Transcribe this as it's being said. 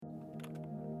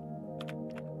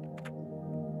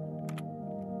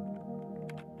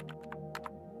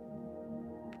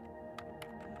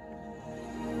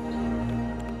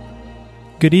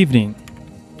Good evening,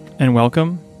 and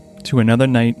welcome to another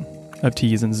night of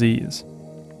T's and Z's.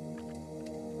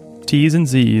 T's and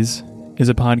Z's is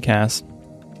a podcast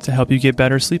to help you get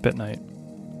better sleep at night.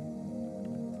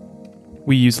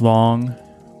 We use long,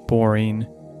 boring,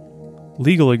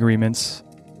 legal agreements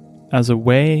as a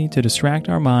way to distract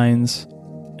our minds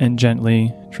and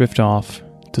gently drift off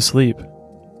to sleep.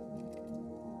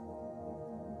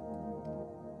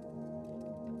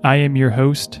 I am your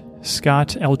host,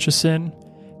 Scott Elchison,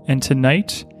 and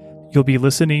tonight you'll be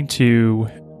listening to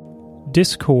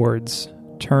Discord's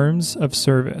Terms of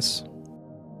Service.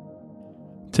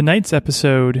 Tonight's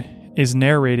episode is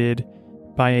narrated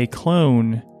by a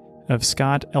clone of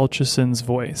Scott Elchison's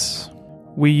voice.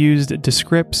 We used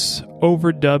Descript's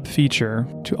overdub feature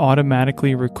to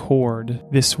automatically record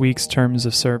this week's Terms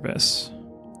of Service.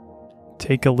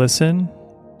 Take a listen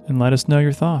and let us know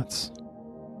your thoughts.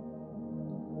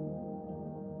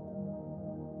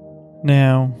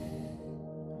 Now,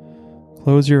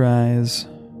 close your eyes,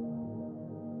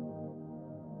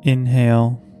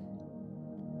 inhale,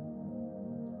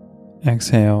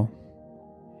 exhale,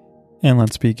 and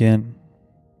let's begin.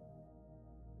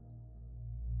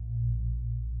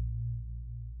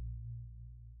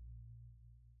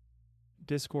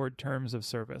 Discord Terms of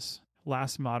Service,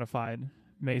 last modified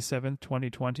May 7,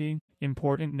 2020.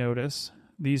 Important notice: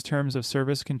 these terms of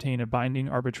service contain a binding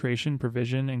arbitration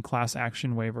provision and class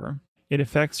action waiver. It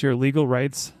affects your legal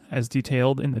rights as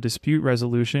detailed in the dispute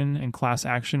resolution and class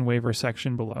action waiver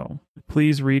section below.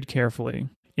 Please read carefully.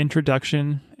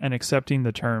 Introduction and accepting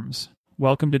the terms.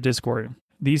 Welcome to Discord.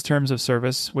 These terms of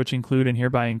service, which include and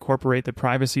hereby incorporate the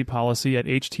privacy policy at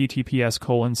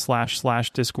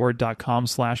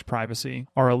https://discord.com/privacy,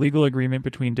 are a legal agreement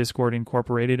between Discord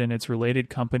Incorporated and its related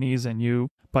companies and you.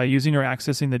 By using or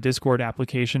accessing the Discord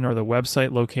application or the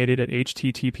website located at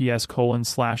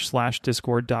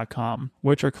https://discord.com,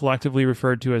 which are collectively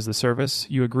referred to as the service,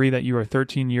 you agree that you are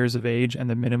 13 years of age and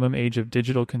the minimum age of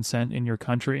digital consent in your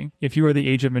country. If you are the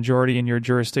age of majority in your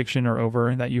jurisdiction or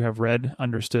over, that you have read,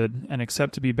 understood, and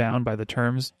accept to be bound by the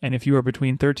terms, and if you are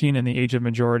between 13 and the age of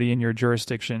majority in your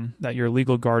jurisdiction, that your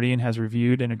legal guardian has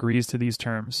reviewed and agrees to these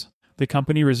terms. The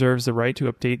company reserves the right to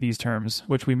update these terms,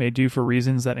 which we may do for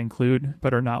reasons that include,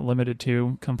 but are not limited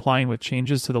to, complying with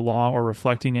changes to the law or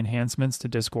reflecting enhancements to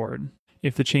Discord.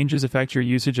 If the changes affect your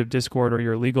usage of Discord or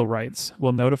your legal rights,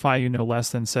 we'll notify you no less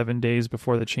than 7 days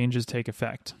before the changes take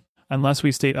effect. Unless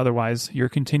we state otherwise, your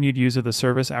continued use of the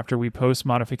service after we post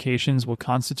modifications will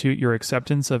constitute your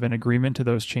acceptance of an agreement to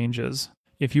those changes.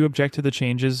 If you object to the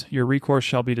changes, your recourse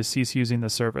shall be to cease using the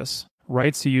service.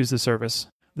 Rights to use the service.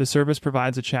 The service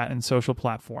provides a chat and social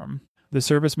platform. The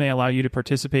service may allow you to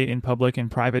participate in public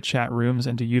and private chat rooms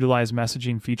and to utilize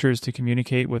messaging features to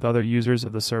communicate with other users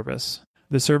of the service.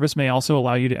 The service may also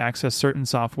allow you to access certain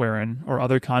software and or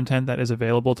other content that is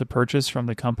available to purchase from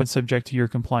the company. Subject to your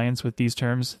compliance with these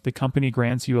terms, the company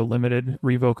grants you a limited,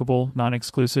 revocable,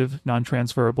 non-exclusive,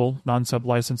 non-transferable,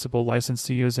 non-sublicensable license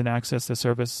to use and access the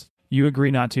service. You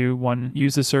agree not to 1.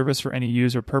 Use the service for any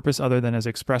use or purpose other than as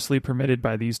expressly permitted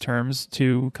by these terms.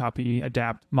 2. Copy,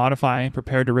 adapt, modify,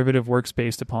 prepare derivative works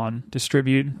based upon,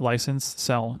 distribute, license,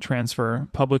 sell, transfer,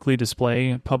 publicly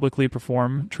display, publicly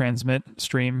perform, transmit,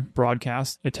 stream,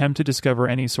 broadcast, attempt to discover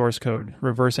any source code,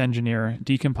 reverse engineer,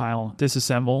 decompile,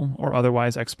 disassemble, or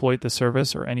otherwise exploit the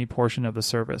service or any portion of the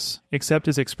service, except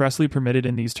as expressly permitted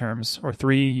in these terms. Or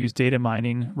 3. Use data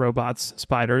mining, robots,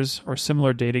 spiders, or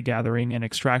similar data gathering and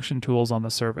extraction tools on the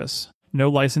service. No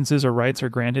licenses or rights are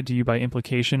granted to you by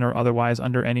implication or otherwise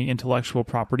under any intellectual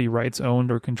property rights owned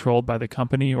or controlled by the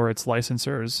company or its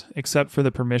licensors, except for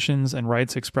the permissions and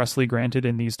rights expressly granted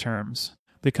in these terms.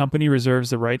 The company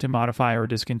reserves the right to modify or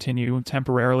discontinue,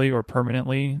 temporarily or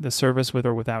permanently, the service with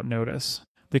or without notice.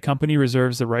 The company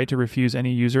reserves the right to refuse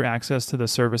any user access to the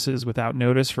services without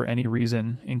notice for any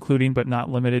reason, including but not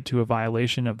limited to a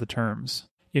violation of the terms.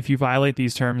 If you violate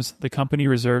these terms, the company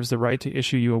reserves the right to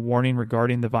issue you a warning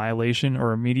regarding the violation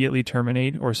or immediately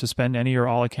terminate or suspend any or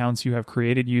all accounts you have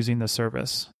created using the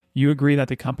service. You agree that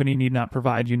the company need not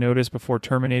provide you notice before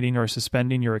terminating or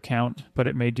suspending your account, but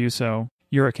it may do so.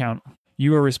 Your account.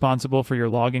 You are responsible for your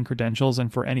login credentials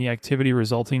and for any activity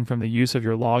resulting from the use of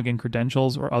your login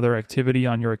credentials or other activity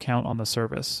on your account on the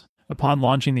service. Upon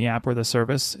launching the app or the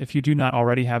service, if you do not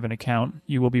already have an account,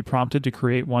 you will be prompted to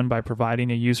create one by providing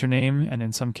a username and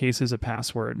in some cases a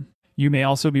password. You may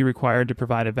also be required to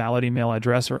provide a valid email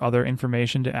address or other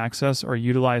information to access or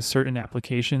utilize certain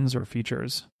applications or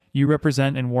features. You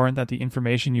represent and warrant that the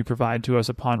information you provide to us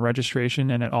upon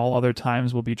registration and at all other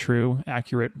times will be true,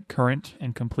 accurate, current,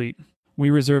 and complete. We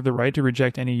reserve the right to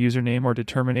reject any username or to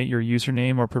terminate your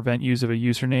username or prevent use of a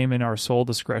username in our sole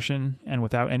discretion and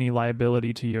without any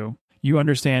liability to you. You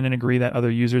understand and agree that other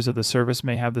users of the service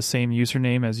may have the same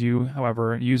username as you.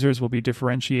 However, users will be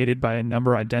differentiated by a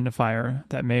number identifier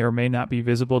that may or may not be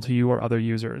visible to you or other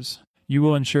users. You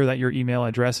will ensure that your email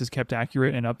address is kept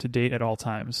accurate and up to date at all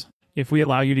times. If we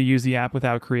allow you to use the app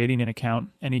without creating an account,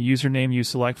 any username you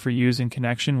select for use in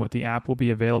connection with the app will be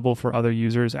available for other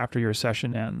users after your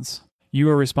session ends. You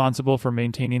are responsible for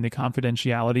maintaining the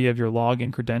confidentiality of your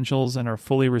login credentials and are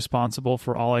fully responsible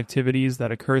for all activities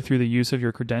that occur through the use of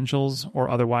your credentials or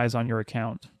otherwise on your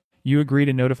account. You agree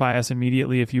to notify us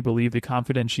immediately if you believe the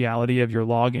confidentiality of your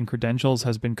login credentials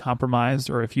has been compromised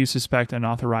or if you suspect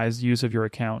unauthorized use of your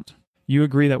account. You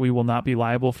agree that we will not be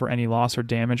liable for any loss or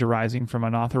damage arising from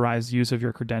unauthorized use of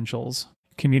your credentials.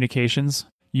 Communications.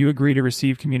 You agree to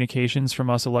receive communications from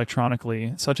us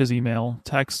electronically, such as email,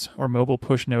 text, or mobile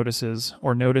push notices,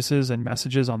 or notices and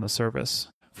messages on the service.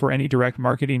 For any direct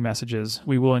marketing messages,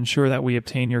 we will ensure that we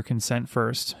obtain your consent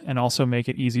first, and also make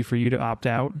it easy for you to opt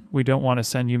out. We don't want to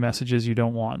send you messages you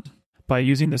don't want. By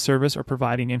using the service or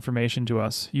providing information to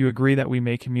us, you agree that we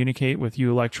may communicate with you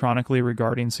electronically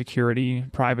regarding security,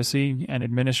 privacy, and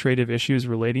administrative issues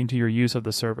relating to your use of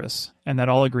the service, and that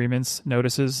all agreements,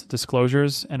 notices,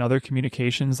 disclosures, and other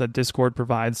communications that Discord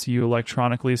provides to you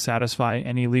electronically satisfy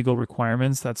any legal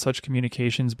requirements that such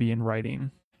communications be in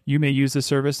writing. You may use the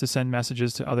service to send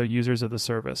messages to other users of the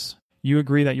service. You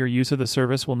agree that your use of the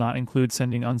service will not include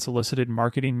sending unsolicited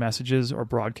marketing messages or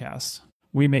broadcasts.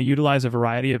 We may utilize a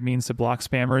variety of means to block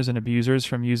spammers and abusers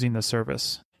from using the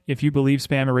service. If you believe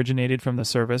spam originated from the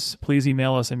service, please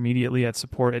email us immediately at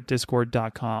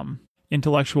support@discord.com.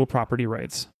 Intellectual property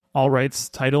rights. All rights,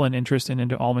 title, and interest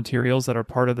into all materials that are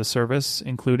part of the service,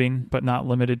 including, but not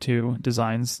limited to,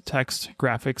 designs, text,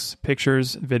 graphics,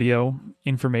 pictures, video,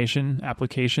 information,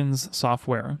 applications,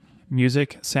 software,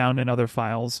 music, sound, and other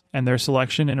files, and their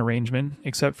selection and arrangement,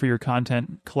 except for your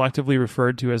content, collectively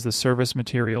referred to as the service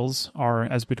materials, are,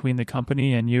 as between the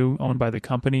company and you, owned by the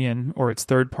company and or its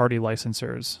third-party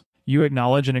licensors. You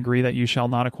acknowledge and agree that you shall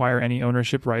not acquire any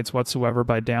ownership rights whatsoever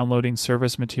by downloading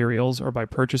service materials or by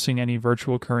purchasing any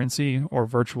virtual currency or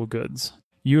virtual goods.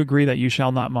 You agree that you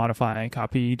shall not modify,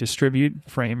 copy, distribute,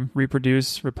 frame,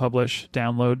 reproduce, republish,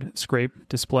 download, scrape,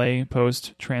 display,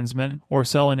 post, transmit, or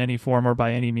sell in any form or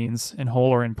by any means, in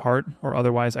whole or in part, or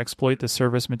otherwise exploit the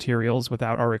service materials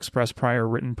without our express prior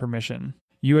written permission.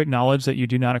 You acknowledge that you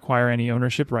do not acquire any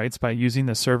ownership rights by using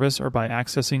the service or by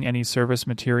accessing any service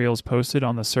materials posted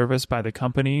on the service by the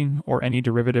company or any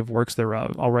derivative works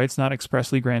thereof. All rights not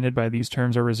expressly granted by these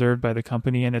terms are reserved by the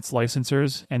company and its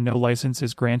licensors, and no license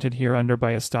is granted hereunder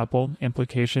by estoppel,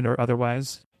 implication, or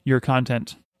otherwise. Your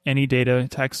content. Any data,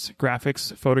 text,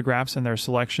 graphics, photographs and their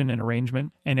selection and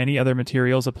arrangement, and any other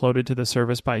materials uploaded to the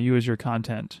service by you as your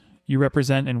content. You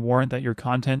represent and warrant that your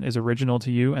content is original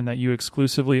to you and that you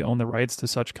exclusively own the rights to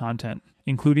such content,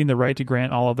 including the right to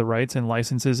grant all of the rights and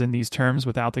licenses in these terms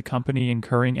without the company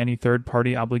incurring any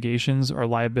third-party obligations or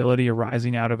liability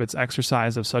arising out of its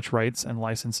exercise of such rights and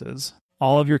licenses.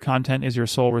 All of your content is your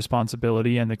sole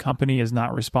responsibility, and the company is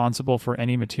not responsible for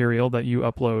any material that you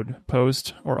upload,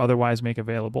 post, or otherwise make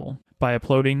available. By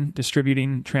uploading,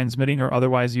 distributing, transmitting, or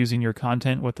otherwise using your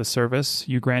content with the service,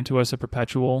 you grant to us a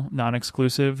perpetual,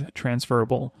 non-exclusive,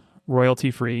 transferable,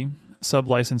 royalty-free,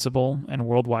 sub-licensable, and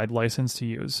worldwide license to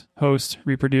use, host,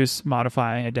 reproduce,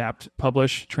 modify, adapt,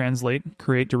 publish, translate,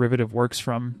 create derivative works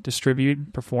from,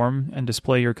 distribute, perform, and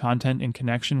display your content in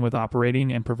connection with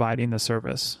operating and providing the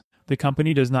service. The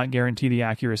company does not guarantee the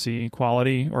accuracy,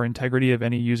 quality, or integrity of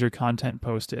any user content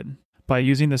posted. By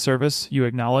using the service, you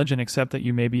acknowledge and accept that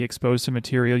you may be exposed to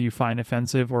material you find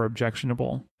offensive or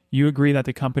objectionable. You agree that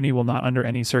the company will not under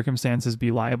any circumstances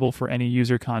be liable for any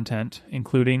user content,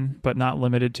 including, but not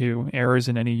limited to, errors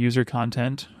in any user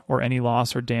content, or any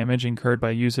loss or damage incurred by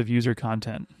use of user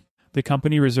content. The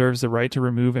company reserves the right to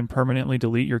remove and permanently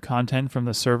delete your content from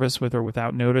the service with or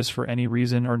without notice for any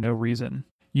reason or no reason.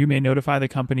 You may notify the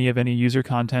company of any user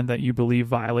content that you believe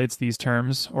violates these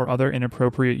terms or other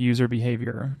inappropriate user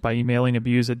behavior by emailing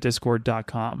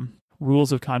abuse@discord.com.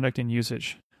 Rules of conduct and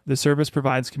usage. The service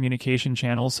provides communication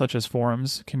channels such as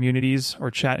forums, communities, or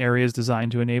chat areas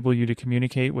designed to enable you to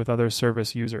communicate with other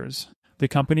service users. The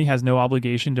company has no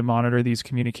obligation to monitor these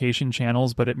communication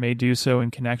channels, but it may do so in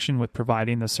connection with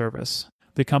providing the service.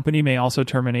 The company may also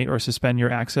terminate or suspend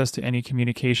your access to any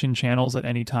communication channels at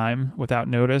any time, without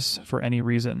notice, for any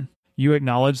reason. You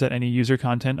acknowledge that any user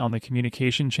content on the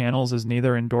communication channels is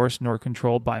neither endorsed nor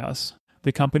controlled by us.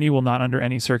 The company will not under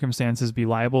any circumstances be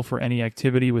liable for any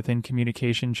activity within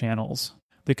communication channels.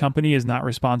 The company is not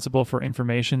responsible for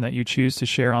information that you choose to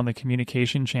share on the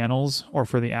communication channels or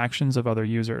for the actions of other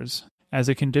users. As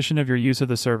a condition of your use of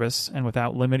the service, and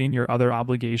without limiting your other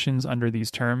obligations under these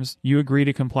terms, you agree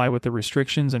to comply with the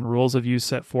restrictions and rules of use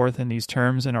set forth in these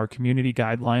terms and our community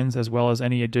guidelines, as well as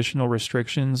any additional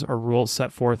restrictions or rules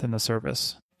set forth in the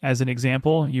service. As an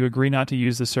example, you agree not to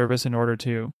use the service in order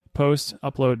to post,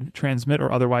 upload, transmit,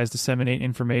 or otherwise disseminate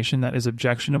information that is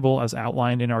objectionable as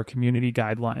outlined in our community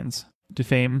guidelines.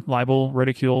 Defame, libel,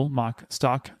 ridicule, mock,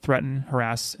 stalk, threaten,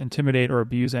 harass, intimidate, or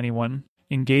abuse anyone.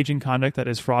 Engage in conduct that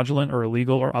is fraudulent or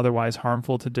illegal or otherwise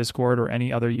harmful to Discord or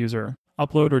any other user.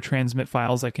 Upload or transmit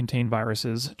files that contain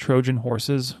viruses, Trojan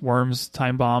horses, worms,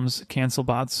 time bombs, cancel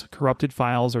bots, corrupted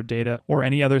files or data, or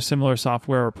any other similar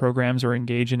software or programs, or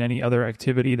engage in any other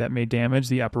activity that may damage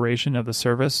the operation of the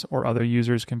service or other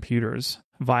users' computers.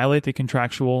 Violate the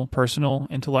contractual, personal,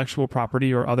 intellectual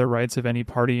property or other rights of any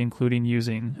party, including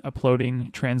using, uploading,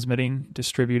 transmitting,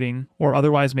 distributing, or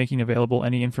otherwise making available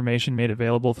any information made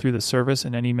available through the service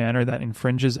in any manner that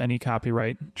infringes any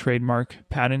copyright, trademark,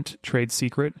 patent, trade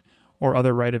secret, or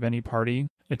other right of any party.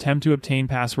 Attempt to obtain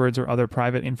passwords or other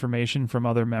private information from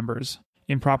other members.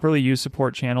 Improperly use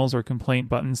support channels or complaint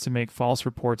buttons to make false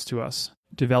reports to us.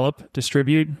 Develop,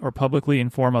 distribute, or publicly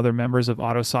inform other members of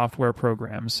auto software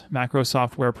programs, macro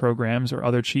software programs, or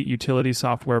other cheat utility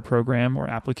software program or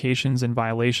applications in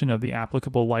violation of the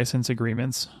applicable license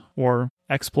agreements, or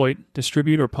exploit,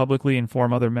 distribute, or publicly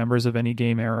inform other members of any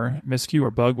game error, miscue,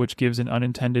 or bug which gives an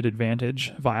unintended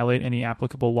advantage, violate any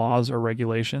applicable laws or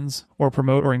regulations, or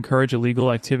promote or encourage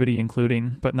illegal activity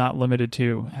including, but not limited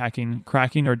to, hacking,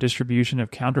 cracking, or distribution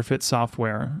of counterfeit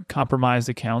software, compromised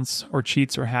accounts, or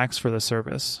cheats or hacks for the service.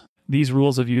 These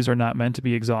rules of use are not meant to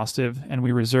be exhaustive, and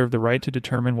we reserve the right to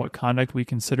determine what conduct we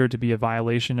consider to be a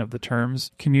violation of the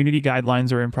terms, community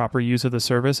guidelines, or improper use of the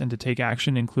service, and to take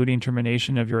action including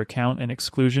termination of your account and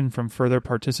exclusion from further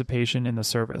participation in the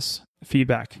service.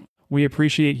 Feedback. We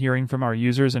appreciate hearing from our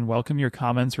users and welcome your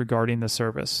comments regarding the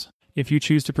service. If you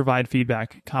choose to provide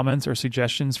feedback, comments, or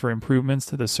suggestions for improvements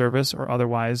to the service or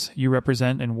otherwise, you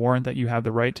represent and warrant that you have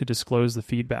the right to disclose the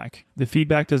feedback. The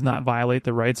feedback does not violate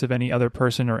the rights of any other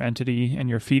person or entity, and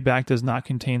your feedback does not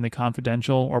contain the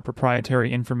confidential or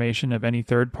proprietary information of any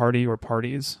third party or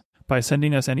parties. By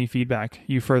sending us any feedback,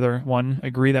 you further 1.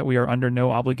 Agree that we are under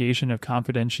no obligation of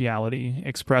confidentiality,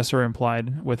 express or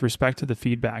implied, with respect to the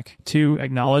feedback. 2.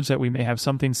 Acknowledge that we may have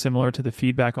something similar to the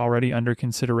feedback already under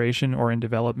consideration or in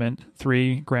development.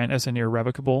 3. Grant us an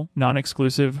irrevocable,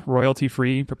 non-exclusive,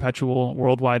 royalty-free, perpetual,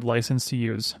 worldwide license to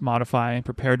use, modify,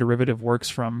 prepare derivative works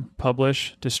from,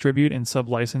 publish, distribute, and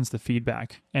sub-license the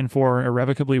feedback. And 4.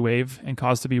 Irrevocably waive, and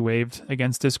cause to be waived,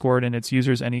 against Discord and its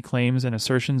users any claims and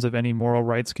assertions of any moral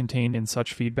rights contained in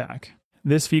such feedback.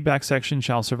 This feedback section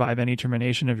shall survive any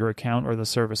termination of your account or the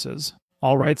services.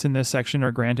 All rights in this section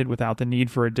are granted without the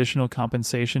need for additional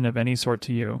compensation of any sort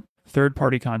to you.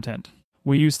 Third-party content.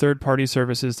 We use third-party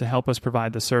services to help us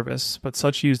provide the service, but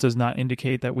such use does not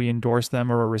indicate that we endorse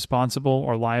them or are responsible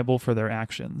or liable for their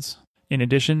actions. In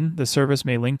addition, the service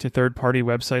may link to third-party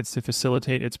websites to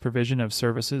facilitate its provision of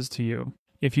services to you.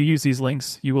 If you use these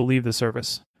links, you will leave the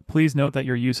service. Please note that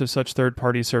your use of such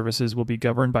third-party services will be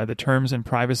governed by the terms and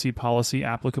privacy policy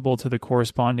applicable to the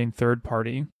corresponding third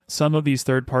party. Some of these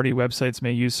third-party websites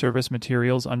may use service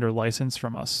materials under license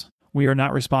from us. We are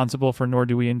not responsible for nor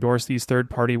do we endorse these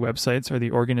third-party websites or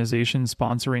the organizations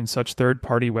sponsoring such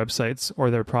third-party websites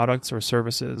or their products or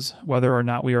services, whether or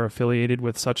not we are affiliated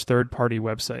with such third-party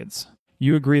websites.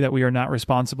 You agree that we are not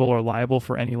responsible or liable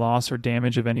for any loss or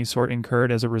damage of any sort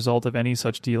incurred as a result of any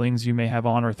such dealings you may have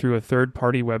on or through a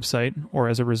third-party website, or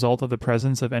as a result of the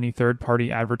presence of any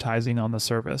third-party advertising on the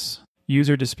service.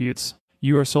 User disputes.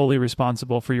 You are solely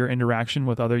responsible for your interaction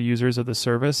with other users of the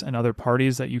service and other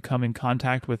parties that you come in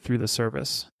contact with through the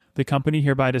service. The company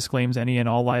hereby disclaims any and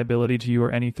all liability to you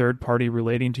or any third party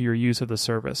relating to your use of the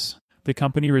service. The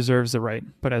company reserves the right,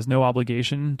 but has no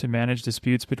obligation, to manage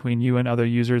disputes between you and other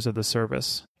users of the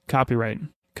service. Copyright.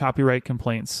 Copyright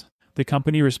complaints. The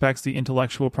company respects the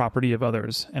intellectual property of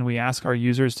others, and we ask our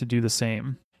users to do the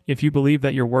same. If you believe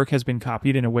that your work has been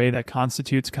copied in a way that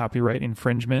constitutes copyright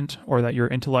infringement, or that your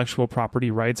intellectual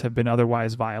property rights have been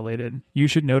otherwise violated, you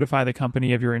should notify the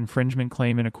company of your infringement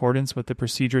claim in accordance with the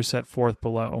procedure set forth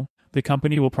below. The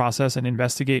company will process and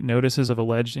investigate notices of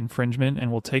alleged infringement and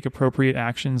will take appropriate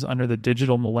actions under the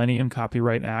Digital Millennium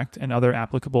Copyright Act and other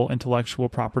applicable intellectual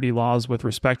property laws with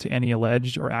respect to any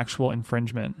alleged or actual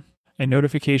infringement. A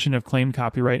notification of claimed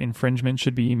copyright infringement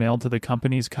should be emailed to the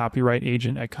company's copyright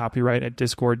agent at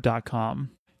copyright@discord.com.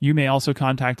 You may also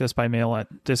contact us by mail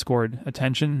at Discord.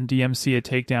 Attention, DMC a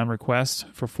takedown request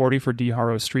for 40 for D.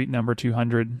 Haro Street, number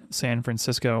 200, San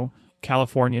Francisco,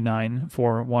 California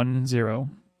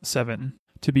 94107.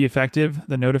 To be effective,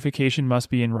 the notification must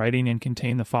be in writing and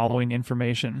contain the following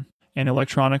information: an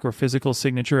electronic or physical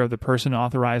signature of the person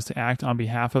authorized to act on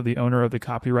behalf of the owner of the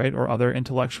copyright or other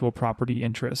intellectual property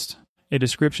interest, a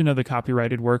description of the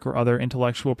copyrighted work or other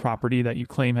intellectual property that you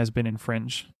claim has been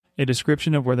infringed, a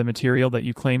description of where the material that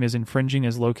you claim is infringing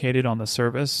is located on the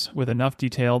service, with enough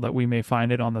detail that we may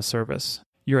find it on the service,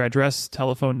 your address,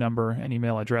 telephone number, and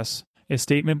email address, a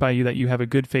statement by you that you have a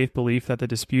good faith belief that the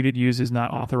disputed use is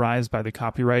not authorized by the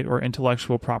copyright or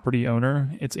intellectual property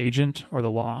owner, its agent, or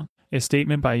the law, a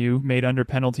statement by you, made under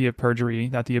penalty of perjury,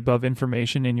 that the above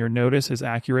information in your notice is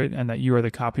accurate and that you are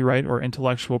the copyright or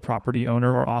intellectual property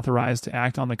owner or authorized to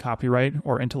act on the copyright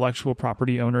or intellectual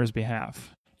property owner's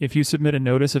behalf. If you submit a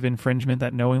notice of infringement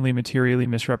that knowingly materially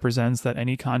misrepresents that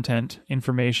any content,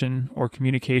 information, or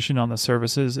communication on the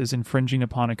services is infringing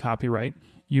upon a copyright,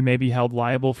 you may be held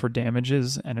liable for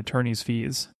damages and attorney's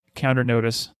fees. Counter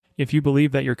notice: if you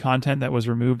believe that your content that was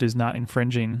removed is not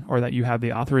infringing, or that you have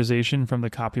the authorization from the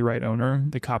copyright owner,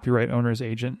 the copyright owner's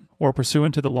agent, or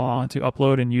pursuant to the law to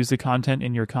upload and use the content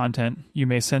in your content, you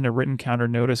may send a written counter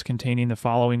notice containing the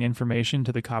following information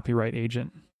to the copyright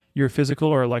agent: your physical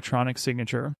or electronic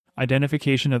signature,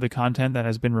 identification of the content that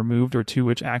has been removed or to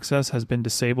which access has been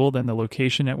disabled, and the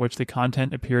location at which the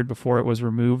content appeared before it was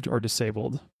removed or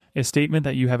disabled, a statement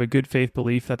that you have a good faith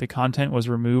belief that the content was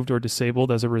removed or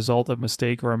disabled as a result of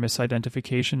mistake or a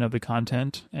misidentification of the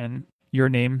content, and your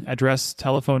name, address,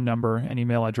 telephone number, and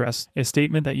email address, a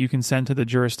statement that you consent to the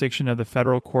jurisdiction of the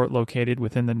federal court located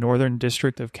within the Northern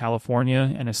District of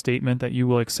California, and a statement that you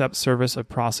will accept service of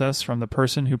process from the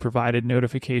person who provided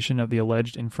notification of the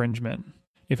alleged infringement.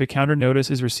 If a counter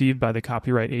notice is received by the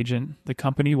copyright agent, the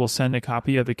company will send a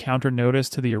copy of the counter notice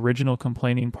to the original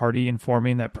complaining party,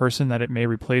 informing that person that it may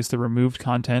replace the removed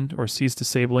content or cease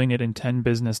disabling it in 10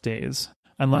 business days.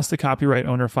 Unless the copyright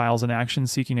owner files an action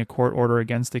seeking a court order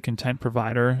against the content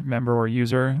provider, member, or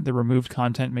user, the removed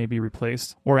content may be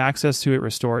replaced, or access to it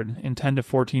restored, in 10 to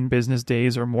 14 business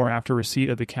days or more after receipt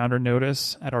of the counter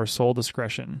notice, at our sole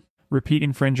discretion. Repeat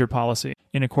infringer policy.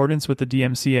 In accordance with the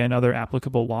DMCA and other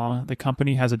applicable law, the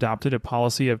company has adopted a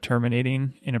policy of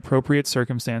terminating, in appropriate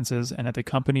circumstances and at the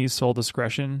company's sole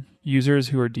discretion, users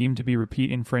who are deemed to be repeat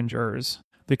infringers.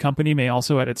 The company may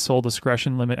also at its sole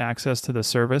discretion limit access to the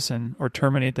service or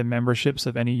terminate the memberships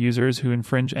of any users who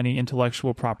infringe any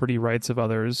intellectual property rights of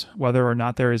others, whether or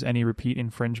not there is any repeat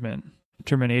infringement.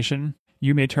 Termination.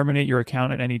 You may terminate your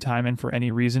account at any time and for any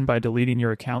reason by deleting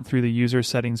your account through the user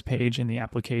settings page in the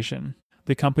application.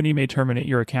 The company may terminate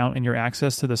your account and your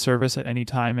access to the service at any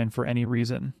time and for any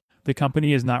reason. The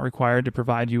company is not required to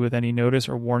provide you with any notice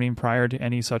or warning prior to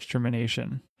any such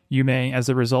termination. You may, as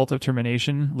a result of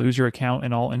termination, lose your account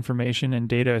and all information and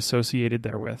data associated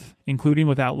therewith, including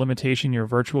without limitation your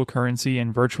virtual currency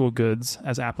and virtual goods,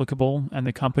 as applicable, and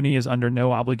the company is under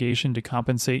no obligation to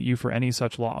compensate you for any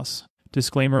such loss.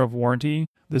 Disclaimer of warranty.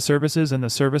 The services and the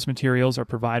service materials are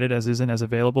provided as is and as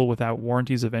available without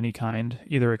warranties of any kind,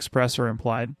 either express or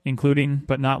implied, including,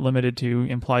 but not limited to,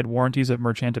 implied warranties of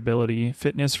merchantability,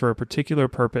 fitness for a particular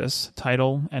purpose,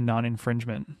 title, and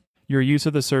non-infringement. Your use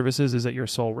of the services is at your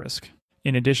sole risk.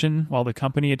 In addition, while the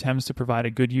company attempts to provide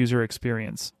a good user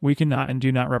experience, we cannot and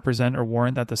do not represent or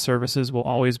warrant that the services will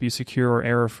always be secure or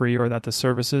error-free, or that the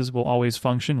services will always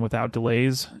function without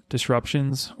delays,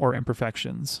 disruptions, or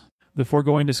imperfections. The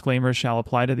foregoing disclaimers shall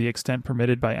apply to the extent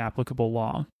permitted by applicable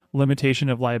law. Limitation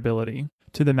of liability.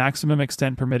 To the maximum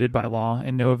extent permitted by law,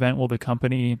 in no event will the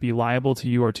company be liable to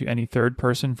you or to any third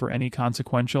person for any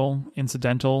consequential,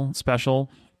 incidental, special,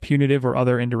 punitive, or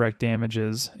other indirect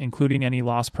damages, including any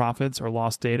lost profits or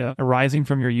lost data arising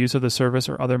from your use of the service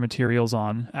or other materials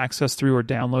on, accessed through, or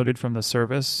downloaded from the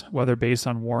service, whether based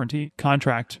on warranty,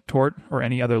 contract, tort, or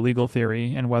any other legal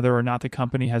theory, and whether or not the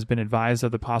company has been advised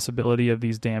of the possibility of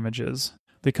these damages.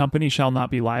 The company shall not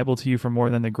be liable to you for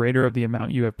more than the greater of the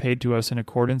amount you have paid to us in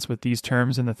accordance with these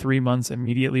terms in the 3 months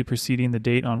immediately preceding the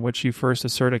date on which you first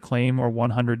assert a claim, or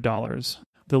 $100.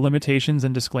 The limitations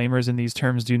and disclaimers in these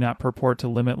terms do not purport to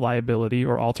limit liability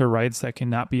or alter rights that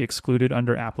cannot be excluded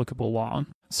under applicable law.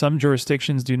 Some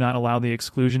jurisdictions do not allow the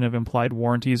exclusion of implied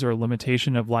warranties or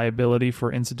limitation of liability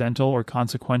for incidental or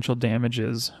consequential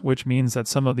damages, which means that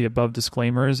some of the above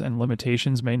disclaimers and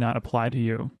limitations may not apply to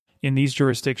you. In these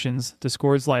jurisdictions,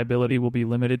 Discord's liability will be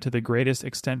limited to the greatest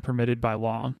extent permitted by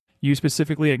law. You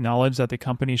specifically acknowledge that the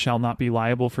company shall not be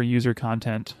liable for user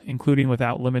content, including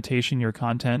without limitation your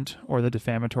content, or the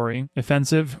defamatory,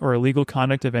 offensive, or illegal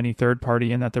conduct of any third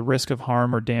party, and that the risk of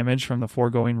harm or damage from the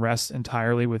foregoing rests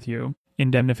entirely with you.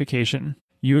 Indemnification.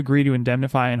 You agree to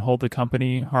indemnify and hold the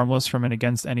company harmless from and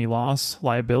against any loss,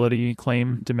 liability,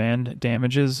 claim, demand,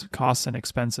 damages, costs, and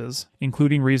expenses,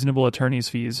 including reasonable attorney's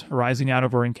fees, arising out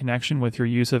of or in connection with your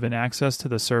use of and access to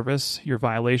the service, your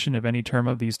violation of any term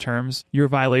of these terms, your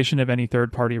violation of any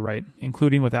third-party right,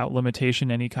 including without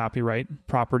limitation any copyright,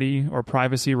 property, or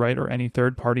privacy right or any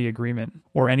third-party agreement,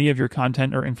 or any of your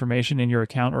content or information in your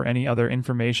account or any other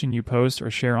information you post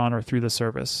or share on or through the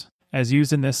service. As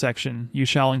used in this section, you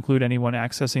shall include anyone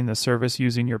accessing the service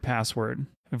using your password,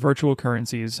 virtual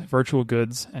currencies, virtual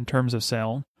goods, and terms of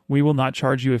sale. We will not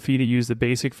charge you a fee to use the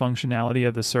basic functionality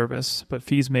of the service, but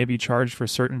fees may be charged for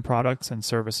certain products and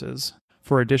services.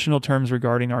 For additional terms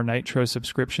regarding our Nitro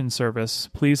subscription service,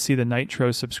 please see the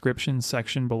Nitro subscription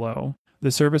section below.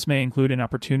 The service may include an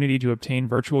opportunity to obtain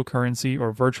virtual currency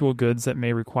or virtual goods that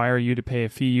may require you to pay a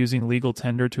fee using legal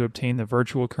tender to obtain the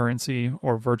virtual currency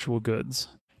or virtual goods.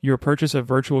 Your purchase of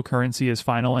virtual currency is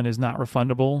final and is not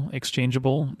refundable,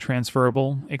 exchangeable,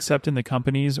 transferable, except in the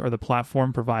company's or the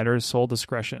platform provider's sole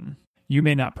discretion. You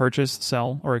may not purchase,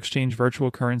 sell, or exchange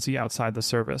virtual currency outside the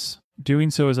service.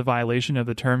 Doing so is a violation of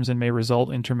the terms and may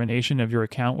result in termination of your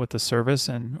account with the service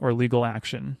or legal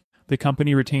action. The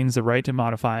company retains the right to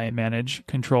modify, manage,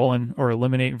 control, or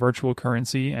eliminate virtual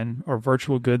currency or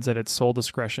virtual goods at its sole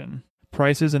discretion.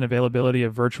 Prices and availability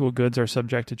of virtual goods are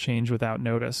subject to change without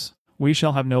notice. We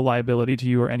shall have no liability to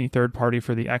you or any third party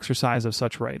for the exercise of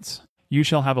such rights. You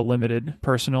shall have a limited,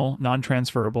 personal,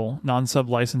 non-transferable,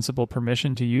 non-sublicensable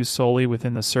permission to use solely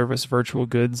within the service virtual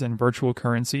goods and virtual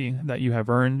currency that you have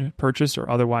earned, purchased, or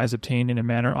otherwise obtained in a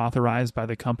manner authorized by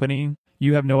the company.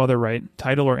 You have no other right,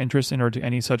 title, or interest in or to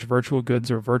any such virtual goods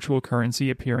or virtual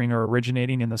currency appearing or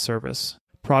originating in the service.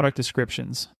 Product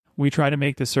descriptions. We try to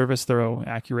make the service thorough,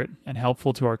 accurate, and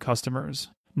helpful to our customers.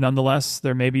 Nonetheless,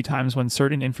 there may be times when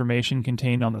certain information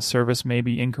contained on the service may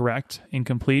be incorrect,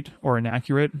 incomplete, or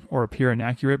inaccurate, or appear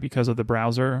inaccurate because of the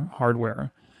browser,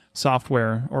 hardware,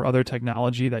 software, or other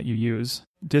technology that you use.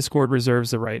 Discord reserves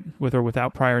the right, with or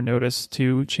without prior notice,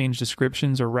 to change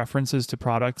descriptions or references to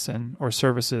products or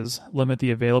services, limit the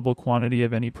available quantity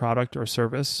of any product or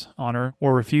service, honor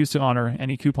or refuse to honor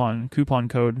any coupon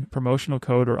code, promotional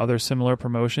code, or other similar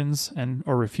promotions,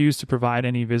 or refuse to provide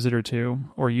any visitor to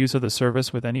or use of the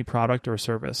service with any product or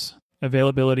service.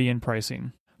 Availability and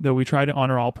pricing. Though we try to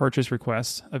honor all purchase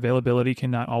requests, availability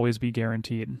cannot always be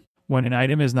guaranteed. When an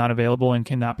item is not available and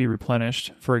cannot be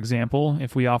replenished, for example,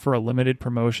 if we offer a limited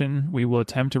promotion, we will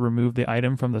attempt to remove the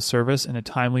item from the service in a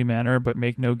timely manner but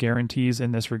make no guarantees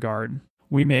in this regard.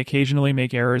 We may occasionally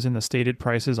make errors in the stated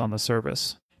prices on the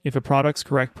service. If a product's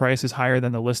correct price is higher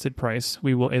than the listed price,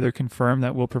 we will either confirm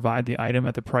that we'll provide the item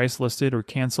at the price listed or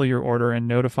cancel your order and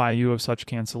notify you of such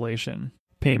cancellation.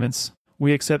 Payments.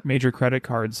 We accept major credit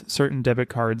cards, certain debit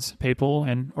cards,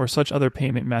 PayPal, or such other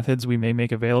payment methods we may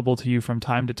make available to you from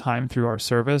time to time through our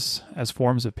service as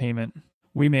forms of payment.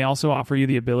 We may also offer you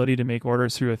the ability to make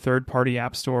orders through a third-party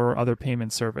app store or other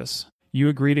payment service. You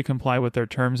agree to comply with their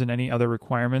terms and any other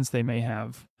requirements they may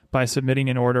have. By submitting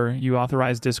an order, you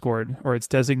authorize Discord or its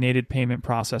designated payment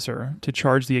processor to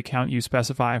charge the account you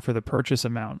specify for the purchase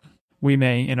amount. We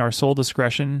may, in our sole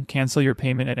discretion, cancel your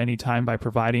payment at any time by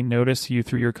providing notice to you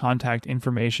through your contact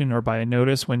information or by a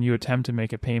notice when you attempt to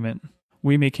make a payment.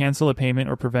 We may cancel a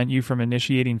payment or prevent you from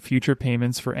initiating future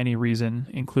payments for any reason,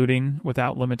 including,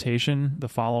 without limitation, the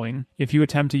following. If you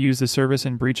attempt to use the service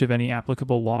in breach of any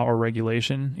applicable law or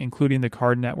regulation, including the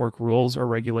card network rules or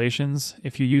regulations,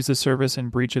 if you use the service in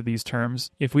breach of these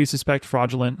terms, if we suspect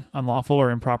fraudulent, unlawful,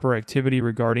 or improper activity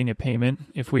regarding a payment,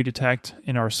 if we detect,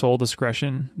 in our sole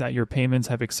discretion, that your payments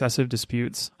have excessive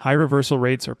disputes, high reversal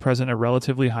rates, or present a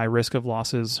relatively high risk of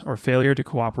losses, or failure to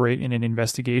cooperate in an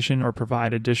investigation or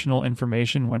provide additional information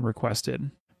when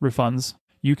requested. Refunds.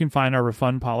 You can find our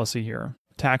refund policy here.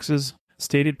 Taxes.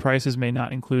 Stated prices may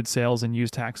not include sales and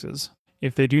use taxes.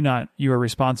 If they do not, you are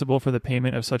responsible for the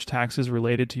payment of such taxes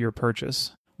related to your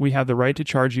purchase. We have the right to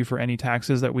charge you for any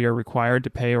taxes that we are required to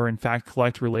pay or in fact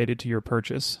collect related to your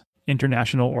purchase.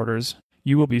 International orders.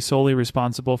 You will be solely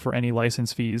responsible for any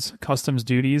license fees, customs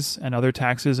duties, and other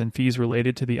taxes and fees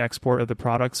related to the export of the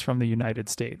products from the United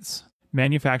States.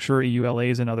 Manufacturer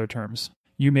EULAs and other terms.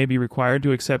 You may be required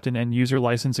to accept an end-user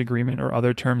license agreement or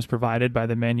other terms provided by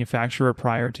the manufacturer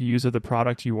prior to use of the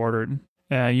product you ordered.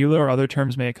 EULA or other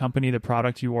terms may accompany the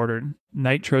product you ordered.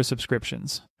 Nitro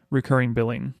subscriptions. Recurring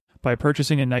billing. By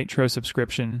purchasing a Nitro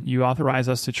subscription, you authorize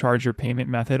us to charge your payment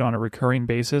method on a recurring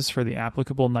basis for the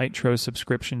applicable Nitro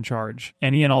subscription charge,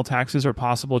 any and all taxes or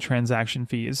possible transaction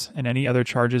fees, and any other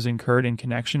charges incurred in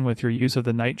connection with your use of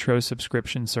the Nitro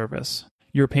subscription service.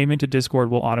 Your payment to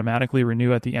Discord will automatically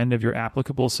renew at the end of your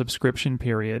applicable subscription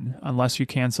period, unless you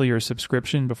cancel your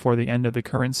subscription before the end of the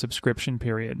current subscription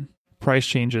period. Price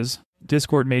changes.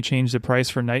 Discord may change the price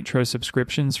for Nitro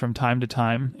subscriptions from time to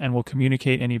time and will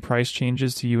communicate any price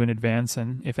changes to you in advance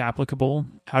and, if applicable,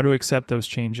 how to accept those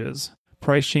changes.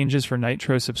 Price changes for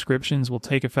Nitro subscriptions will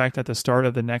take effect at the start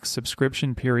of the next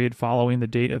subscription period following the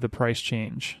date of the price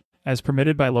change. As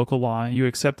permitted by local law, you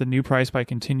accept the new price by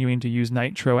continuing to use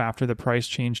Nitro after the price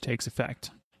change takes effect.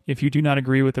 If you do not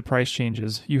agree with the price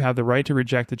changes, you have the right to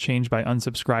reject the change by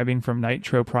unsubscribing from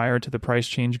Nitro prior to the price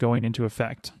change going into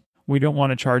effect. We don't want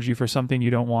to charge you for something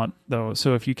you don't want, though,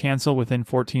 so if you cancel within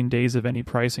 14 days of any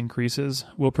price increases,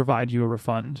 we'll provide you a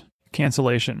refund.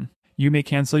 Cancellation. You may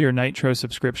cancel your Nitro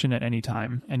subscription at any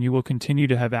time, and you will continue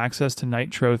to have access to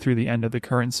Nitro through the end of the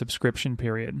current subscription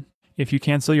period. If you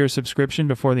cancel your subscription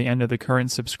before the end of the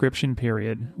current subscription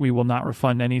period, we will not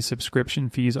refund any subscription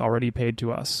fees already paid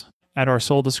to us. At our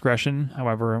sole discretion,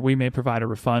 however, we may provide a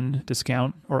refund,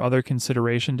 discount, or other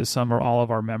consideration to some or all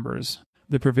of our members.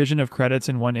 The provision of credits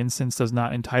in one instance does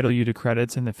not entitle you to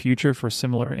credits in the future for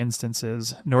similar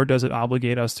instances, nor does it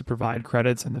obligate us to provide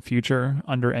credits in the future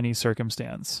under any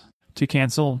circumstance. To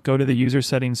cancel, go to the user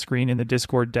settings screen in the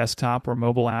Discord desktop or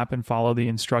mobile app and follow the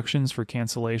instructions for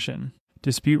cancellation.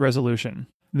 Dispute resolution.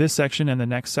 This section and the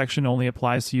next section only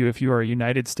applies to you if you are a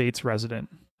United States resident.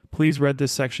 Please read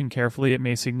this section carefully. It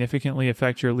may significantly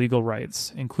affect your legal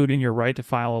rights, including your right to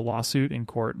file a lawsuit in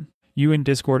court. You and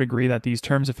Discord agree that these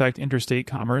terms affect interstate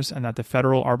commerce and that the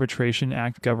Federal Arbitration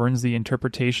Act governs the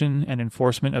interpretation and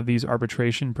enforcement of these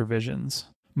arbitration provisions.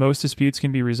 Most disputes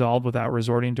can be resolved without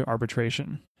resorting to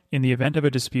arbitration. In the event of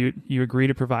a dispute, you agree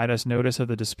to provide us notice of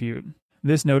the dispute.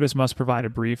 This notice must provide a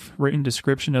brief, written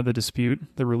description of the dispute,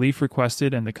 the relief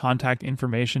requested, and the contact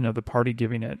information of the party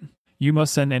giving it. You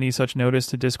must send any such notice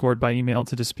to Discord by email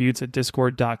to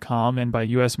disputes@discord.com and by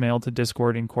U.S. mail to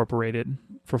Discord Incorporated,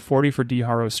 for 40 for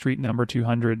DeHaro Street No.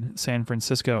 200, San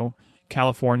Francisco,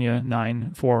 California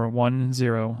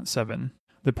 94107.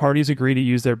 The parties agree to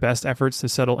use their best efforts to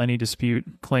settle any dispute,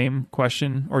 claim,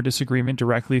 question, or disagreement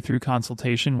directly through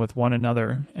consultation with one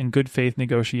another, and good faith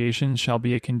negotiations shall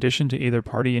be a condition to either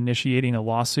party initiating a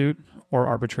lawsuit or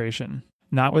arbitration.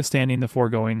 Notwithstanding the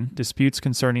foregoing, disputes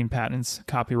concerning patents,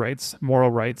 copyrights,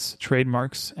 moral rights,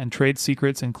 trademarks, and trade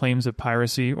secrets and claims of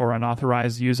piracy or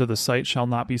unauthorized use of the site shall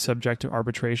not be subject to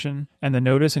arbitration, and the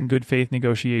notice and good faith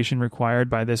negotiation required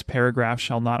by this paragraph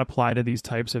shall not apply to these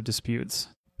types of disputes.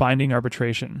 Binding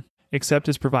arbitration. Except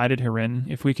as provided herein,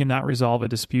 if we cannot resolve a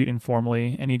dispute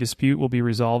informally, any dispute will be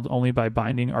resolved only by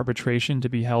binding arbitration to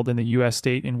be held in the U.S.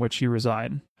 state in which you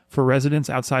reside. For residents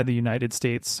outside the United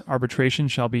States, arbitration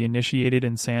shall be initiated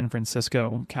in San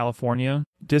Francisco, California.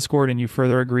 Discord and you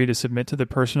further agree to submit to the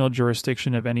personal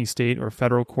jurisdiction of any state or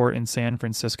federal court in San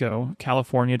Francisco,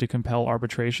 California to compel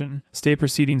arbitration, stay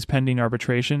proceedings pending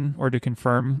arbitration, or to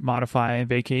confirm, modify,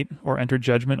 vacate, or enter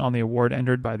judgment on the award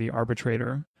entered by the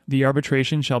arbitrator. The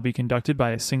arbitration shall be conducted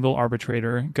by a single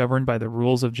arbitrator, governed by the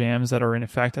rules of JAMS that are in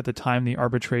effect at the time the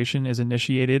arbitration is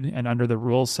initiated and under the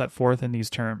rules set forth in these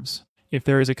terms. If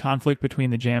there is a conflict between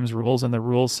the JAMS rules and the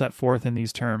rules set forth in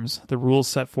these terms, the rules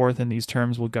set forth in these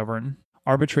terms will govern.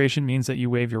 Arbitration means that you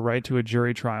waive your right to a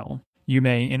jury trial. You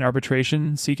may, in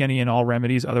arbitration, seek any and all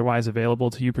remedies otherwise available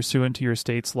to you pursuant to your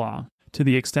state's law. To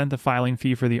the extent the filing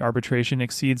fee for the arbitration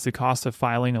exceeds the cost of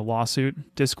filing a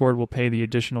lawsuit, Discord will pay the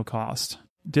additional cost.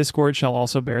 Discord shall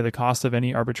also bear the cost of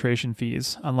any arbitration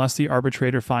fees, unless the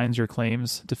arbitrator finds your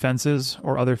claims, defenses,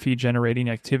 or other fee-generating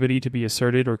activity to be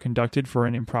asserted or conducted for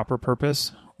an improper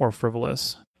purpose, or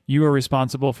frivolous. You are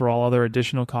responsible for all other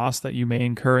additional costs that you may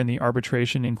incur in the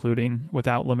arbitration, including,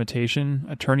 without limitation,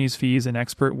 attorney's fees and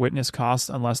expert witness costs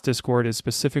unless Discord is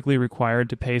specifically required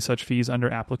to pay such fees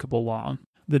under applicable law.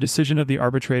 The decision of the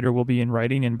arbitrator will be in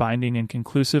writing and binding and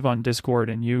conclusive on Discord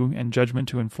and you, and judgment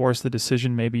to enforce the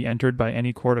decision may be entered by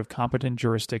any court of competent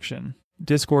jurisdiction.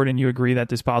 Discord and you agree that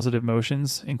dispositive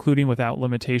motions, including without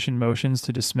limitation motions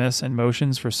to dismiss and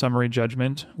motions for summary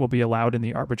judgment, will be allowed in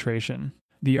the arbitration.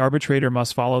 The arbitrator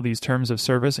must follow these terms of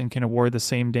service and can award the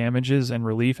same damages and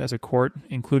relief as a court,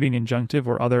 including injunctive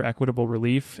or other equitable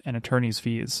relief and attorney's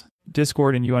fees.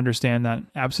 Discord and you understand that,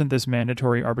 absent this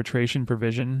mandatory arbitration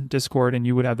provision, Discord and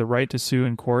you would have the right to sue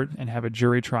in court and have a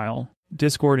jury trial.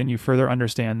 Discord and you further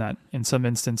understand that, in some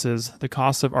instances, the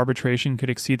costs of arbitration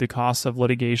could exceed the costs of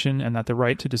litigation and that the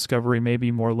right to discovery may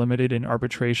be more limited in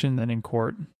arbitration than in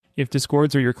court. If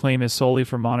discords or your claim is solely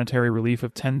for monetary relief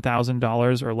of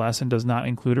 $10,000 or less and does not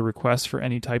include a request for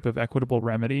any type of equitable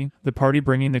remedy, the party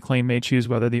bringing the claim may choose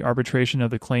whether the arbitration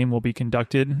of the claim will be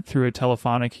conducted through a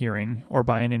telephonic hearing or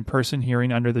by an in-person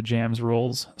hearing under the JAMS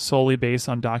rules, solely based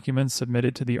on documents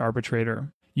submitted to the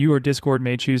arbitrator. You or Discord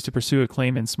may choose to pursue a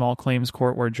claim in small claims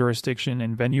court where jurisdiction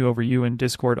and venue over you and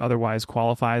Discord otherwise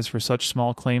qualifies for such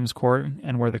small claims court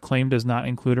and where the claim does not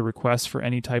include a request for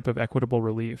any type of equitable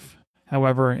relief.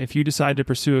 However, if you decide to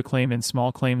pursue a claim in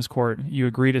small claims court, you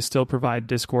agree to still provide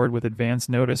Discord with advance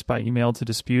notice by email to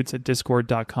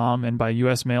disputes@discord.com and by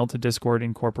U.S. mail to Discord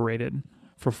Incorporated.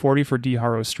 For 40 for D.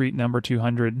 Haro Street, number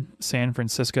 200, San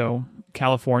Francisco,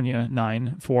 California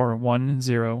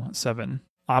 94107.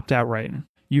 Opt-out right.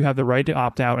 You have the right to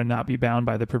opt out and not be bound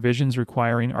by the provisions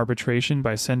requiring arbitration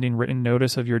by sending written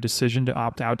notice of your decision to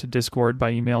opt out to Discord by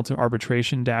email to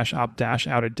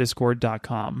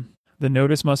arbitration-opt-out@discord.com. The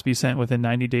notice must be sent within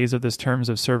 90 days of this terms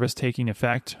of service taking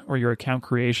effect or your account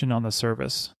creation on the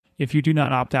service. If you do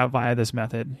not opt out via this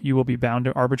method, you will be bound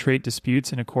to arbitrate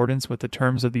disputes in accordance with the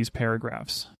terms of these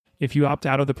paragraphs. If you opt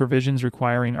out of the provisions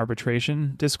requiring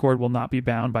arbitration, Discord will not be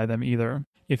bound by them either.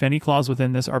 If any clause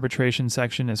within this arbitration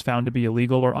section is found to be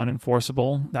illegal or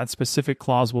unenforceable, that specific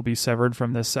clause will be severed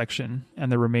from this section,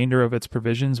 and the remainder of its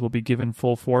provisions will be given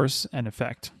full force and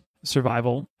effect.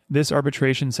 Survival. This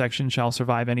arbitration section shall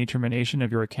survive any termination of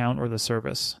your account or the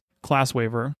service. Class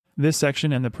waiver. This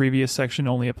section and the previous section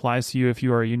only applies to you if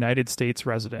you are a United States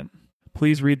resident.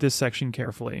 Please read this section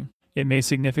carefully. It may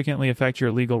significantly affect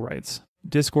your legal rights.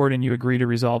 Discord and you agree to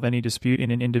resolve any dispute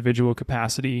in an individual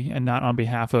capacity and not on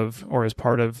behalf of or as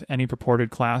part of any purported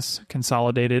class,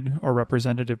 consolidated, or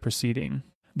representative proceeding.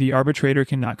 The arbitrator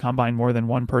cannot combine more than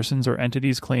one person's or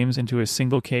entity's claims into a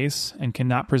single case and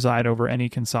cannot preside over any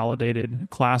consolidated,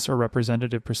 class, or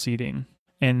representative proceeding.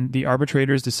 And the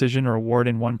arbitrator's decision or award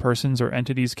in one person's or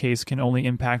entity's case can only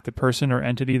impact the person or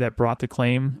entity that brought the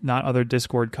claim, not other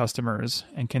Discord customers,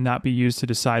 and cannot be used to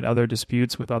decide other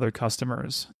disputes with other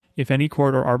customers. If any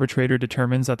court or arbitrator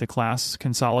determines that the class,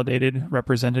 consolidated,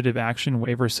 representative action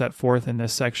waiver set forth in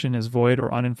this section is void or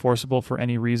unenforceable for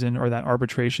any reason or that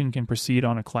arbitration can proceed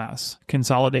on a class,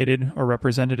 consolidated, or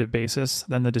representative basis,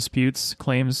 then the disputes,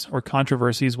 claims, or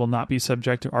controversies will not be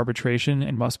subject to arbitration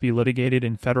and must be litigated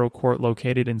in federal court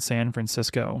located in San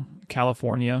Francisco,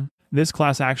 California. This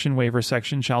class action waiver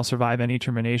section shall survive any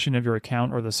termination of your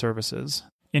account or the services.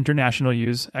 International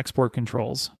use, export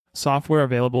controls. Software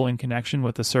available in connection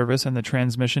with the service and the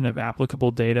transmission of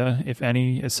applicable data, if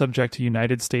any, is subject to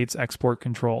United States export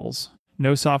controls.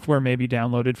 No software may be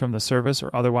downloaded from the service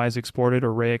or otherwise exported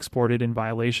or re-exported in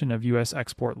violation of U.S.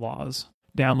 export laws.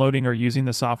 Downloading or using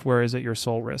the software is at your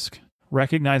sole risk.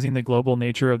 Recognizing the global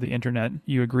nature of the Internet,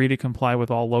 you agree to comply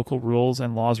with all local rules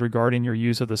and laws regarding your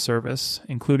use of the service,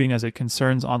 including as it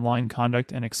concerns online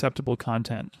conduct and acceptable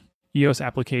content. EOS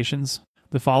applications.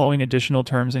 The following additional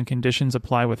terms and conditions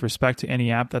apply with respect to any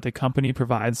app that the company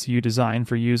provides to you designed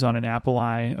for use on an Apple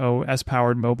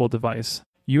iOS-powered mobile device.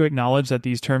 You acknowledge that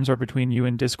these terms are between you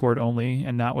and Discord only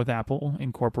and not with Apple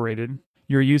Incorporated.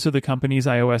 Your use of the company's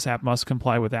iOS app must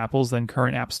comply with Apple's then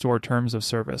current App Store terms of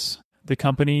service. The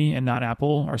company, and not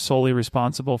Apple, are solely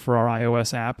responsible for our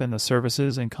iOS app and the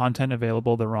services and content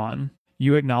available thereon.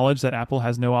 You acknowledge that Apple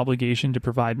has no obligation to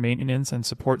provide maintenance and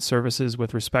support services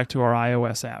with respect to our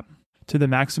iOS app. To the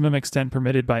maximum extent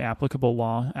permitted by applicable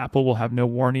law, Apple will have no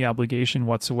warranty obligation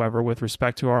whatsoever with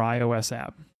respect to our iOS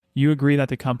app. You agree that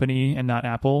the company, and not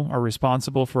Apple, are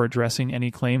responsible for addressing any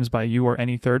claims by you or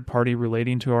any third party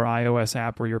relating to our iOS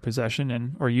app or your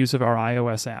possession or use of our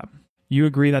iOS app. You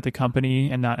agree that the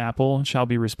company, and not Apple, shall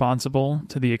be responsible,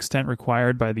 to the extent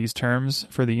required by these terms,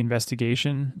 for the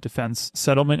investigation, defense,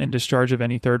 settlement, and discharge of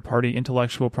any third-party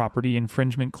intellectual property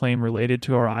infringement claim related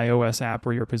to our iOS app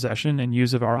or your possession and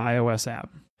use of our iOS app.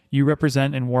 You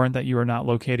represent and warrant that you are not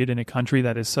located in a country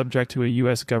that is subject to a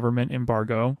U.S. government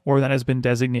embargo, or that has been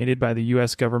designated by the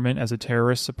U.S. government as a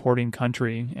terrorist-supporting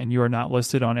country, and you are not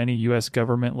listed on any U.S.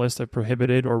 government list of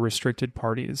prohibited or restricted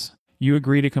parties. You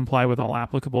agree to comply with all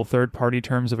applicable third-party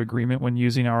terms of agreement when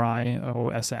using our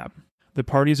iOS app. The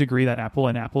parties agree that Apple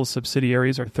and Apple's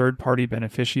subsidiaries are third-party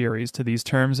beneficiaries to these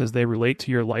terms as they relate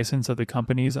to your license of the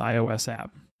company's iOS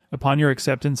app. Upon your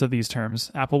acceptance of these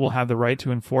terms, Apple will have the right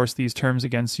to enforce these terms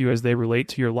against you as they relate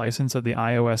to your license of the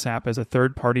iOS app as a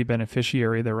third-party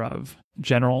beneficiary thereof.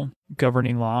 General,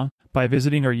 governing law. By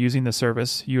visiting or using the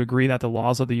service, you agree that the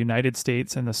laws of the United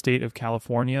States and the state of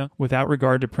California, without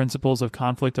regard to principles of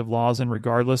conflict of laws and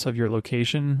regardless of your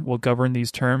location, will govern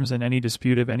these terms and any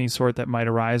dispute of any sort that might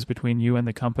arise between you and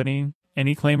the company.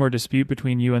 Any claim or dispute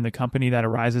between you and the company that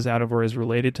arises out of or is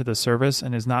related to the service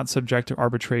and is not subject to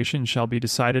arbitration shall be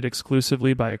decided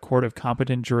exclusively by a court of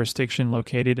competent jurisdiction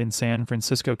located in San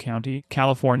Francisco County,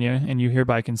 California, and you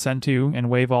hereby consent to and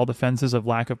waive all defenses of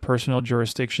lack of personal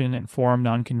jurisdiction and forum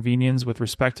nonconvenience with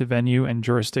respect to venue and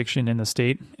jurisdiction in the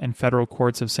state and federal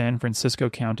courts of San Francisco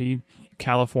County,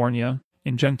 California,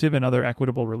 injunctive and other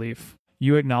equitable relief.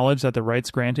 You acknowledge that the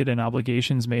rights granted and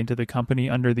obligations made to the company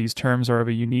under these terms are of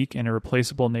a unique and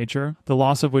irreplaceable nature, the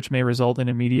loss of which may result in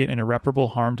immediate and irreparable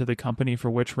harm to the company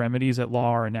for which remedies at law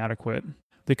are inadequate.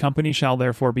 The company shall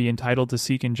therefore be entitled to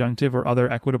seek injunctive or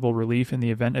other equitable relief in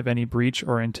the event of any breach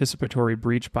or anticipatory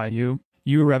breach by you.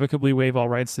 You irrevocably waive all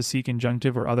rights to seek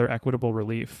injunctive or other equitable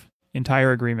relief.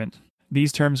 Entire agreement.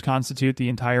 These terms constitute the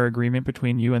entire agreement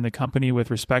between you and the company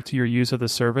with respect to your use of the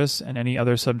service and any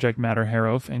other subject matter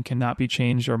hereof, and cannot be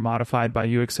changed or modified by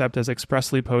you except as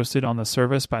expressly posted on the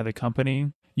service by the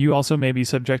company. You also may be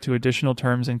subject to additional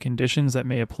terms and conditions that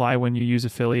may apply when you use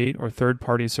affiliate or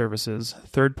third-party services,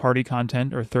 third-party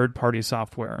content, or third-party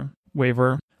software.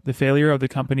 Waiver. The failure of the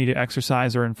company to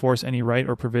exercise or enforce any right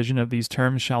or provision of these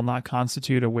terms shall not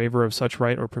constitute a waiver of such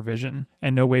right or provision,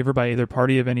 and no waiver by either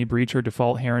party of any breach or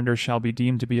default hereunder shall be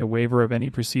deemed to be a waiver of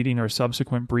any preceding or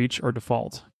subsequent breach or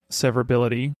default.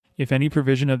 Severability. If any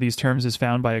provision of these terms is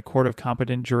found by a court of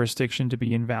competent jurisdiction to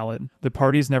be invalid, the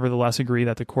parties nevertheless agree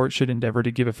that the court should endeavor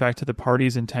to give effect to the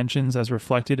parties' intentions as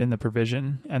reflected in the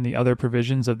provision, and the other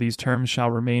provisions of these terms shall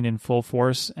remain in full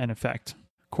force and effect.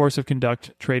 Course of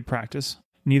conduct, trade practice.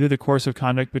 Neither the course of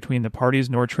conduct between the parties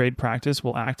nor trade practice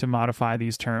will act to modify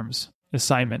these terms.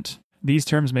 Assignment. These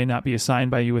terms may not be assigned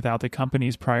by you without the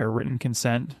company's prior written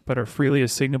consent, but are freely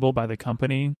assignable by the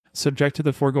company. Subject to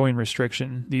the foregoing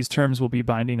restriction, these terms will be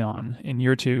binding on, in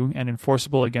year 2, and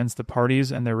enforceable against the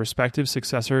parties and their respective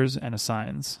successors and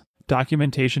assigns.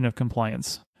 Documentation of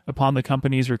compliance. Upon the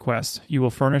company's request, you will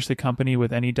furnish the company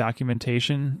with any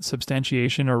documentation,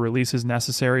 substantiation, or releases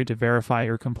necessary to verify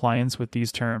your compliance with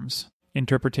these terms.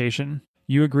 Interpretation.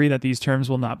 You agree that these terms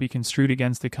will not be construed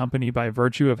against the company by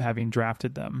virtue of having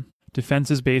drafted them.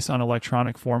 Defenses based on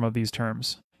electronic form of these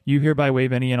terms. You hereby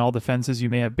waive any and all defenses you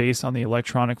may have based on the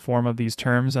electronic form of these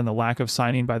terms and the lack of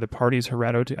signing by the parties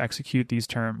hereto to execute these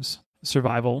terms.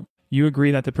 Survival. You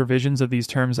agree that the provisions of these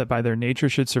terms that by their nature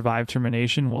should survive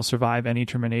termination will survive any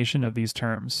termination of these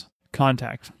terms.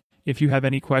 Contact. If you have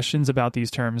any questions about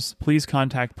these terms, please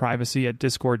contact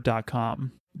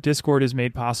privacy@discord.com. Discord is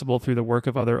made possible through the work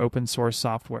of other open source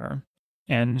software.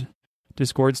 End.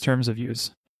 Discord's terms of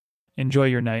use. Enjoy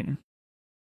your night.